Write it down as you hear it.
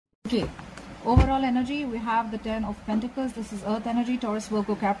Okay, overall energy, we have the 10 of Pentacles. This is Earth energy, Taurus,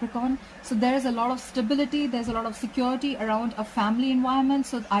 Virgo, Capricorn. So there is a lot of stability, there's a lot of security around a family environment.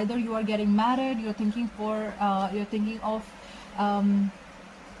 So either you are getting married, you're thinking of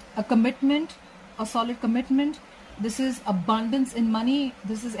a commitment, a solid commitment. This is abundance in money.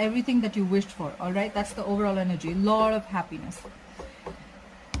 This is everything that you wished for. All right, that's the overall energy. Lot of happiness.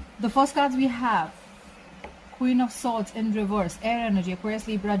 The first cards we have, Queen of Swords in reverse, air energy, Aquarius,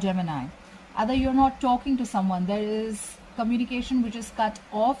 Libra, Gemini. Either you're not talking to someone, there is communication which is cut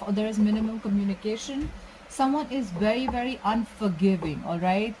off, or there is minimum communication. Someone is very, very unforgiving. All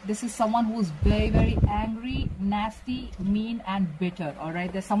right, this is someone who's very, very angry, nasty, mean, and bitter. All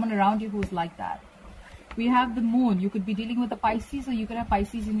right, there's someone around you who's like that. We have the moon. You could be dealing with a Pisces, or you could have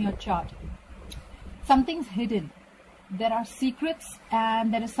Pisces in your chart. Something's hidden. There are secrets,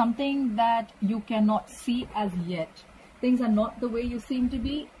 and there is something that you cannot see as yet. Things are not the way you seem to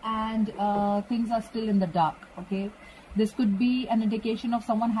be, and things are still in the dark. Okay, this could be an indication of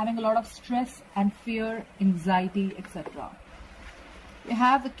someone having a lot of stress and fear, anxiety, etc. We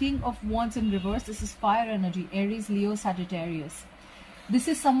have the King of Wands in reverse. This is fire energy, Aries, Leo, Sagittarius. This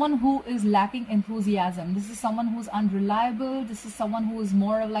is someone who is lacking enthusiasm. This is someone who's unreliable. This is someone who is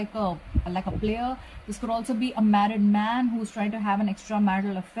more of like a player. This could also be a married man who's trying to have an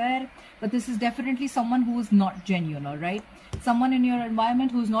extramarital affair. But this is definitely someone who is not genuine, all right? Someone in your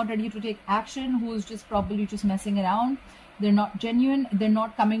environment who's not ready to take action, who's just probably just messing around. They're not genuine. They're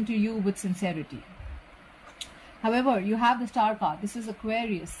not coming to you with sincerity. However, you have the Star card. This is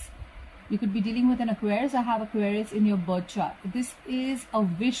Aquarius. You could be dealing with an Aquarius. I have Aquarius in your birth chart. This is a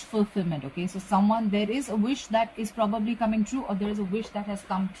wish fulfillment, okay? So there is a wish that is probably coming true, or there is a wish that has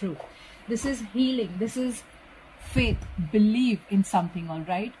come true. This is healing. This is faith, believe in something, all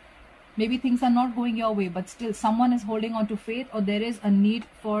right? Maybe things are not going your way, but still someone is holding on to faith, or there is a need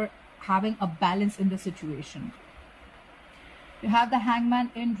for having a balance in the situation. You have the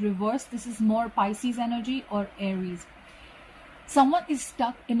Hangman in reverse. This is more Pisces energy or Aries. Someone is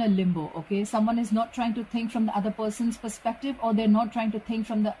stuck in a limbo, okay? Someone is not trying to think from the other person's perspective, or they're not trying to think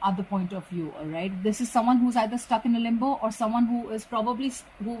from the other point of view, all right? This is someone who's either stuck in a limbo, or someone who was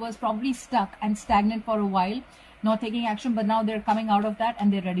probably stuck and stagnant for a while, not taking action, but now they're coming out of that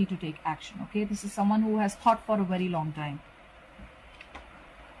and they're ready to take action, okay? This is someone who has thought for a very long time.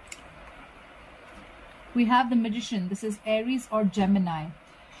 We have the Magician. This is Aries or Gemini.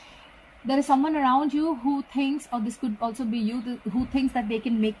 There is someone around you who thinks, or this could also be you, who thinks that they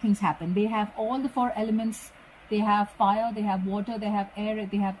can make things happen. They have all the 4 elements. They have fire, they have water, they have air,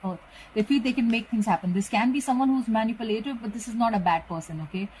 they have earth. They feel they can make things happen. This can be someone who's manipulative, but this is not a bad person,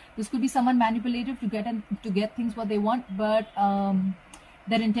 okay? This could be someone manipulative to get things what they want, but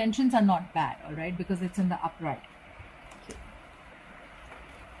their intentions are not bad, all right? Because it's in the upright.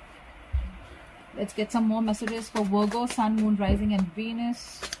 Let's get some more messages for Virgo, Sun, Moon, Rising, and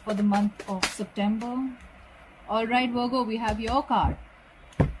Venus for the month of September. All right, Virgo, we have your card.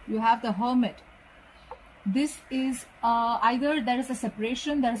 You have the Hermit. This is either there is a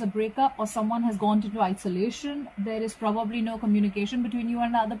separation, there is a breakup, or someone has gone into isolation. There is probably no communication between you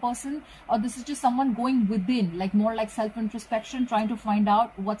and the other person, or this is just someone going within, like more like self-introspection, trying to find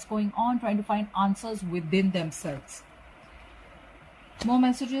out what's going on, trying to find answers within themselves. More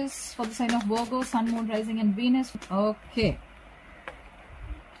messages for the sign of Virgo, Sun, Moon, Rising, and Venus. Okay.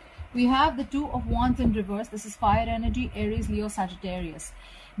 We have the Two of Wands in reverse. This is fire energy, Aries, Leo, Sagittarius.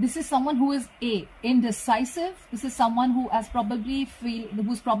 This is someone who is indecisive. This is someone who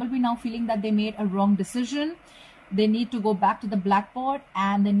who's probably now feeling that they made a wrong decision. They need to go back to the blackboard,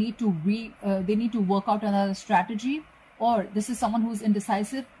 and they need to work out another strategy. Or this is someone who's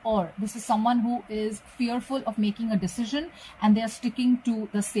indecisive, or this is someone who is fearful of making a decision, and they're sticking to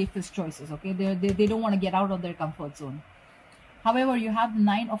the safest choices, okay? They don't want to get out of their comfort zone. However, you have the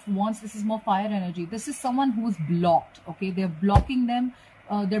Nine of Wands. This is more fire energy. This is someone who's blocked, okay? They're blocking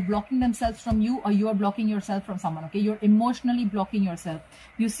themselves from you, or you are blocking yourself from someone, okay? You're emotionally blocking yourself.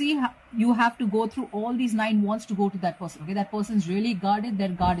 You see, you have to go through all these 9 wands to go to that person, okay? That person's really guarded. Their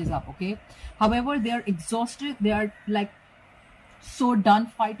guard is up, okay? However, they're exhausted. They are like so done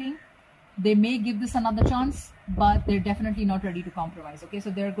fighting. They may give this another chance, but they're definitely not ready to compromise, okay?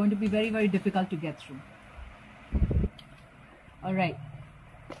 So they're going to be very, very difficult to get through. All right.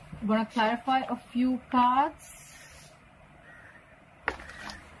 I'm going to clarify a few cards.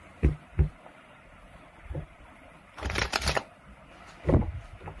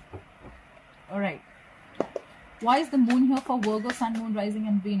 All right. Why is the moon here for Virgo, Sun, Moon, Rising,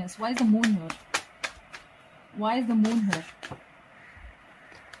 and Venus? Why is the moon here? Why is the moon here?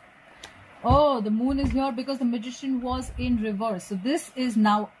 Oh, the moon is here because the Magician was in reverse. So this is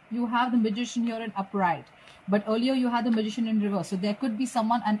now you have the Magician here in upright. But earlier you had the Magician in reverse. So there could be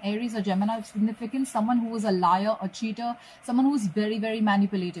someone, an Aries or Gemini of significance, someone who is a liar, a cheater, someone who is very, very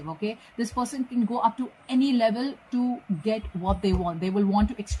manipulative, okay? This person can go up to any level to get what they want. They will want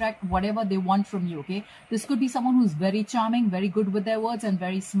to extract whatever they want from you, okay? This could be someone who's very charming, very good with their words, and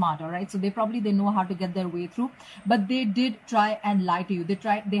very smart, all right? So they know how to get their way through. But they did try and lie to you.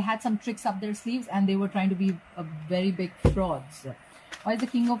 They had some tricks up their sleeves, and they were trying to be a very big frauds. Why is the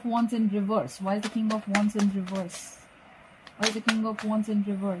King of Wands in reverse? Why is the King of Wands in reverse? Why is the King of Wands in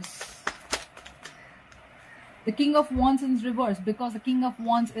reverse? The King of Wands in reverse because the King of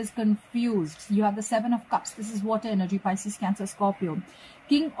Wands is confused. You have the Seven of Cups. This is water energy, Pisces, Cancer, Scorpio.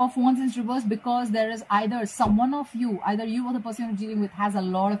 King of Wands is reverse because there is either someone of you, either you or the person you're dealing with has a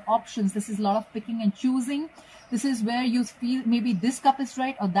lot of options. This is a lot of picking and choosing. This is where you feel maybe this cup is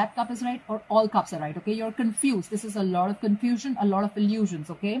right or that cup is right or all cups are right, okay? You're confused. This is a lot of confusion, a lot of illusions,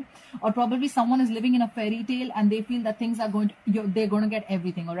 okay? Or probably someone is living in a fairy tale and they feel that things are they're going to get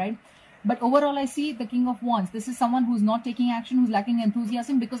everything, all right? But overall, I see the King of Wands. This is someone who's not taking action, who's lacking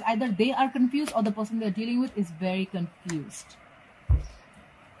enthusiasm because either they are confused or the person they're dealing with is very confused.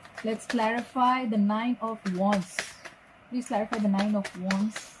 Let's clarify the Nine of Wands. Please clarify the Nine of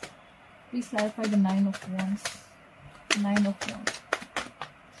Wands. Please clarify the Nine of Wands. Nine of Wands.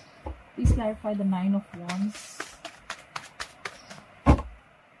 Please clarify the Nine of Wands.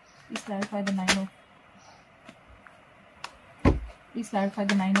 Please clarify the Nine of. Please clarify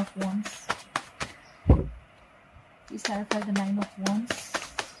the Nine of Wands. Please clarify the Nine of Wands.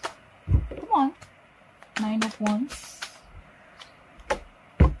 Come on. Nine of Wands.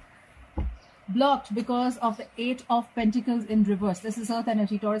 Blocked because of the Eight of Pentacles in reverse. This is Earth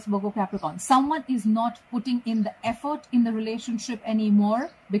energy, Taurus, Virgo, Capricorn. Someone is not putting in the effort in the relationship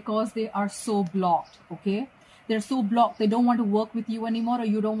anymore because they are so blocked, okay? They're so blocked. They don't want to work with you anymore or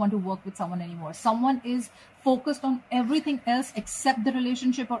you don't want to work with someone anymore. Someone is focused on everything else except the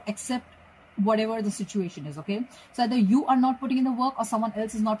relationship or except whatever the situation is, okay? So either you are not putting in the work or someone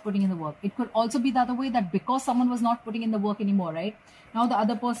else is not putting in the work. It could also be the other way, that because someone was not putting in the work anymore, right? Now the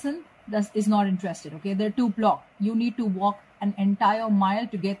other person is not interested, okay? They're too blocked. You need to walk an entire mile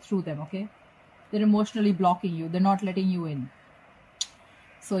to get through them, okay? They're emotionally blocking you. They're not letting you in.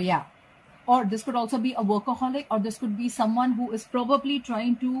 So yeah. Or this could also be a workaholic, or this could be someone who is probably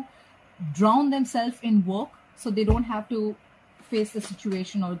trying to drown themselves in work so they don't have to face the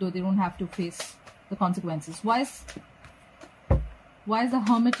situation, or they don't have to face the consequences. Why is the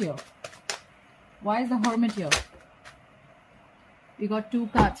Hermit here? Why is the Hermit here? We got two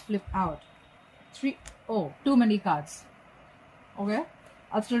cards flipped out. Too many cards. Okay,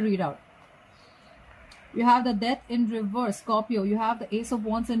 I'll still read out. You have the Death in reverse, Scorpio. You have the Ace of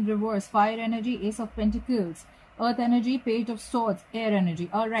Wands in reverse, Fire energy, Ace of Pentacles, Earth energy, Page of Swords, Air energy.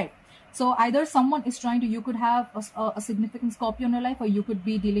 All right. So either someone is trying to, you could have a significant Scorpio in your life, or you could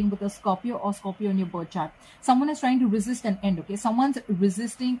be dealing with a Scorpio or Scorpio in your birth chart. Someone is trying to resist an end, okay? Someone's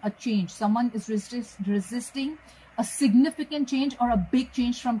resisting a change. Someone is resisting a significant change or a big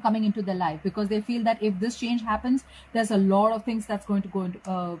change from coming into their life, because they feel that if this change happens, there's a lot of things that's going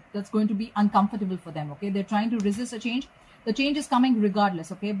to be uncomfortable for them, okay? They're trying to resist a change. The change is coming regardless,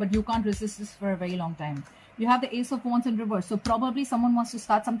 okay? But you can't resist this for a very long time. You have the Ace of Wands in reverse. So probably someone wants to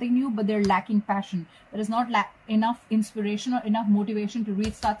start something new, but they're lacking passion. There is not enough inspiration or enough motivation to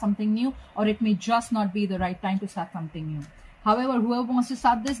restart something new, or it may just not be the right time to start something new. However, whoever wants to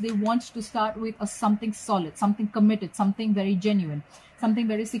start this, they want to start with something solid, something committed, something very genuine, something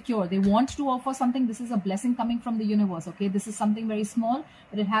very secure. They want to offer something. This is a blessing coming from the universe, okay? This is something very small,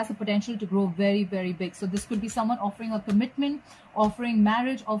 but it has the potential to grow very, very big. So this could be someone offering a commitment, offering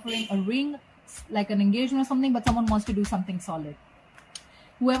marriage, offering a ring, like an engagement or something, but someone wants to do something solid.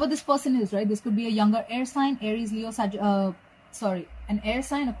 Whoever this person is, right? This could be a younger air sign, Aries, Leo, an air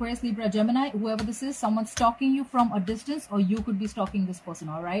sign, Aquarius, Libra, Gemini. Whoever this is, someone's stalking you from a distance, or you could be stalking this person,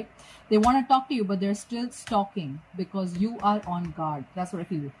 all right? They want to talk to you, but they're still stalking because you are on guard. That's what I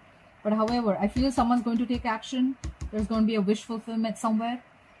feel. But however, I feel someone's going to take action. There's going to be a wish fulfillment somewhere.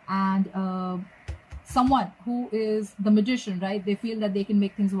 And someone who is the magician, right? They feel that they can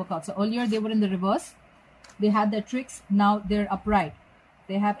make things work out. So earlier they were in the reverse. They had their tricks. Now they're upright.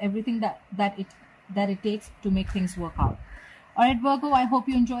 They have everything that it takes to make things work out. All right, Virgo, I hope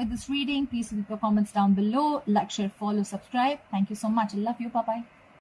you enjoyed this reading. Please leave your comments down below. Like, share, follow, subscribe. Thank you so much. I love you. Bye-bye.